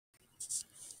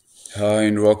Hi,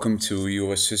 and welcome to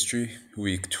US History,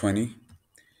 Week 20.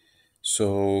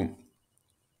 So,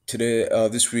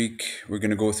 this week, we're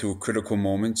going to go through critical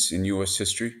moments in US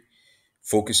history,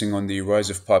 focusing on the rise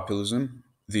of populism,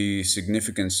 the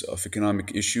significance of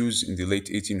economic issues in the late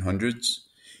 1800s,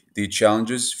 the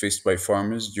challenges faced by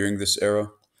farmers during this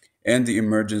era, and the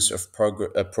emergence of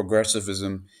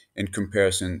progressivism in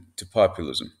comparison to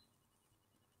populism.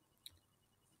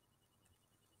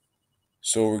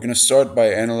 So, we're going to start by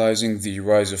analyzing the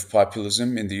rise of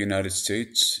populism in the United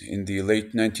States. In the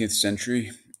late 19th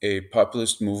century, a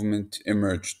populist movement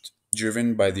emerged,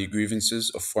 driven by the grievances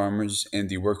of farmers and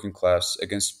the working class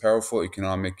against powerful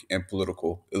economic and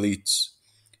political elites.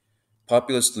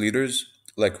 Populist leaders,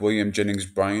 like William Jennings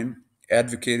Bryan,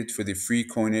 advocated for the free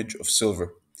coinage of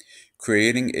silver,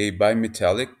 creating a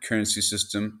bimetallic currency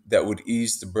system that would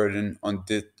ease the burden on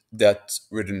debt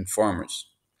ridden farmers.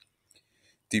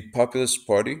 The Populist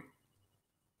Party,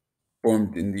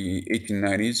 formed in the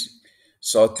 1890s,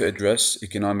 sought to address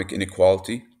economic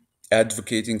inequality,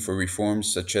 advocating for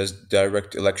reforms such as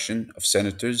direct election of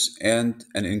senators and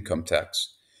an income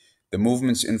tax. The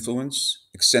movement's influence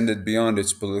extended beyond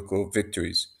its political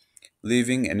victories,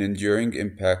 leaving an enduring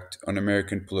impact on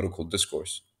American political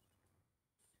discourse.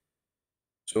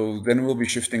 So then we'll be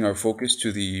shifting our focus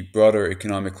to the broader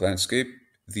economic landscape.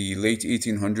 The late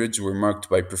 1800s were marked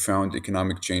by profound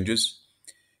economic changes.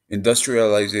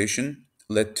 Industrialization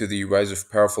led to the rise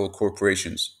of powerful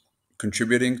corporations,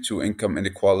 contributing to income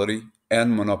inequality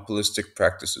and monopolistic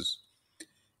practices.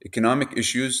 Economic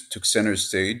issues took center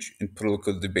stage in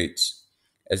political debates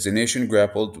as the nation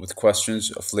grappled with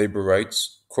questions of labor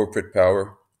rights, corporate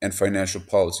power, and financial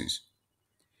policies.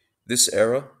 This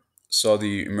era saw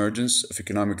the emergence of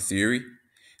economic theory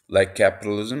like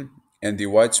capitalism and the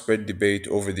widespread debate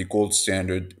over the gold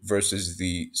standard versus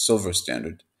the silver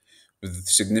standard, with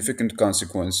significant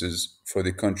consequences for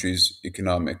the country's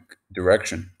economic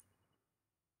direction.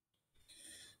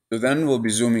 So then we'll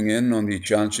be zooming in on the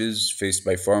challenges faced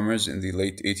by farmers in the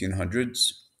late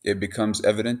 1800s. It becomes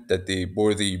evident that they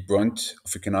bore the brunt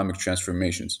of economic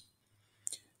transformations.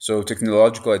 So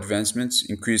technological advancements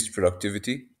increased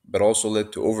productivity, but also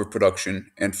led to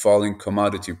overproduction and falling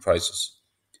commodity prices.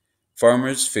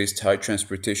 Farmers faced high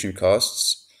transportation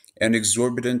costs and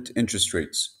exorbitant interest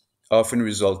rates, often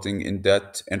resulting in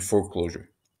debt and foreclosure.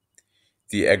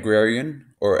 The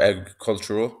agrarian or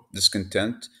agricultural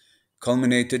discontent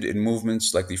culminated in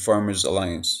movements like the Farmers'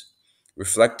 Alliance,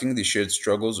 reflecting the shared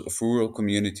struggles of rural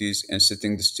communities and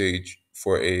setting the stage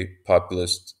for a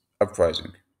populist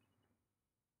uprising.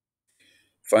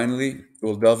 Finally,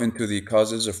 we'll delve into the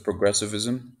causes of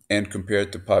progressivism and compare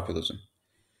it to populism.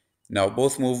 Now,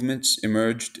 both movements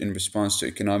emerged in response to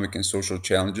economic and social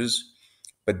challenges,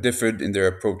 but differed in their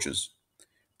approaches.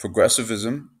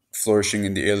 Progressivism, flourishing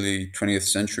in the early 20th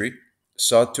century,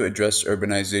 sought to address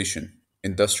urbanization,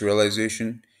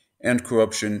 industrialization, and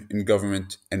corruption in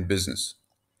government and business.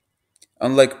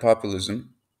 Unlike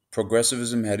populism,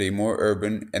 progressivism had a more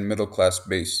urban and middle class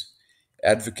base,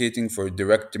 advocating for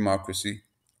direct democracy,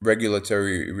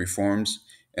 regulatory reforms,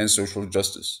 and social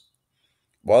justice.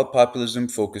 While populism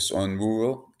focused on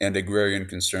rural and agrarian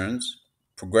concerns,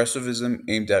 progressivism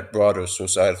aimed at broader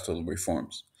societal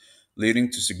reforms,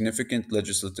 leading to significant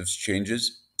legislative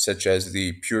changes such as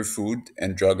the Pure Food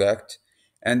and Drug Act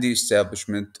and the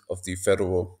establishment of the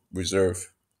Federal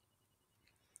Reserve.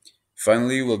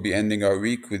 Finally, we'll be ending our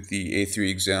week with the A3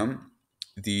 exam.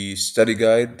 The study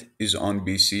guide is on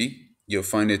BC. You'll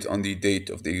find it on the date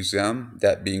of the exam,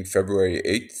 that being February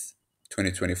 8th,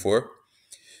 2024.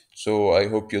 So I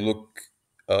hope you look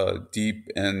deep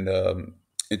and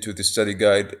into the study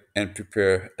guide and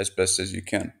prepare as best as you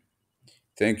can.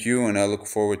 Thank you, and I look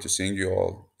forward to seeing you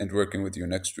all and working with you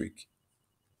next week.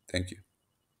 Thank you.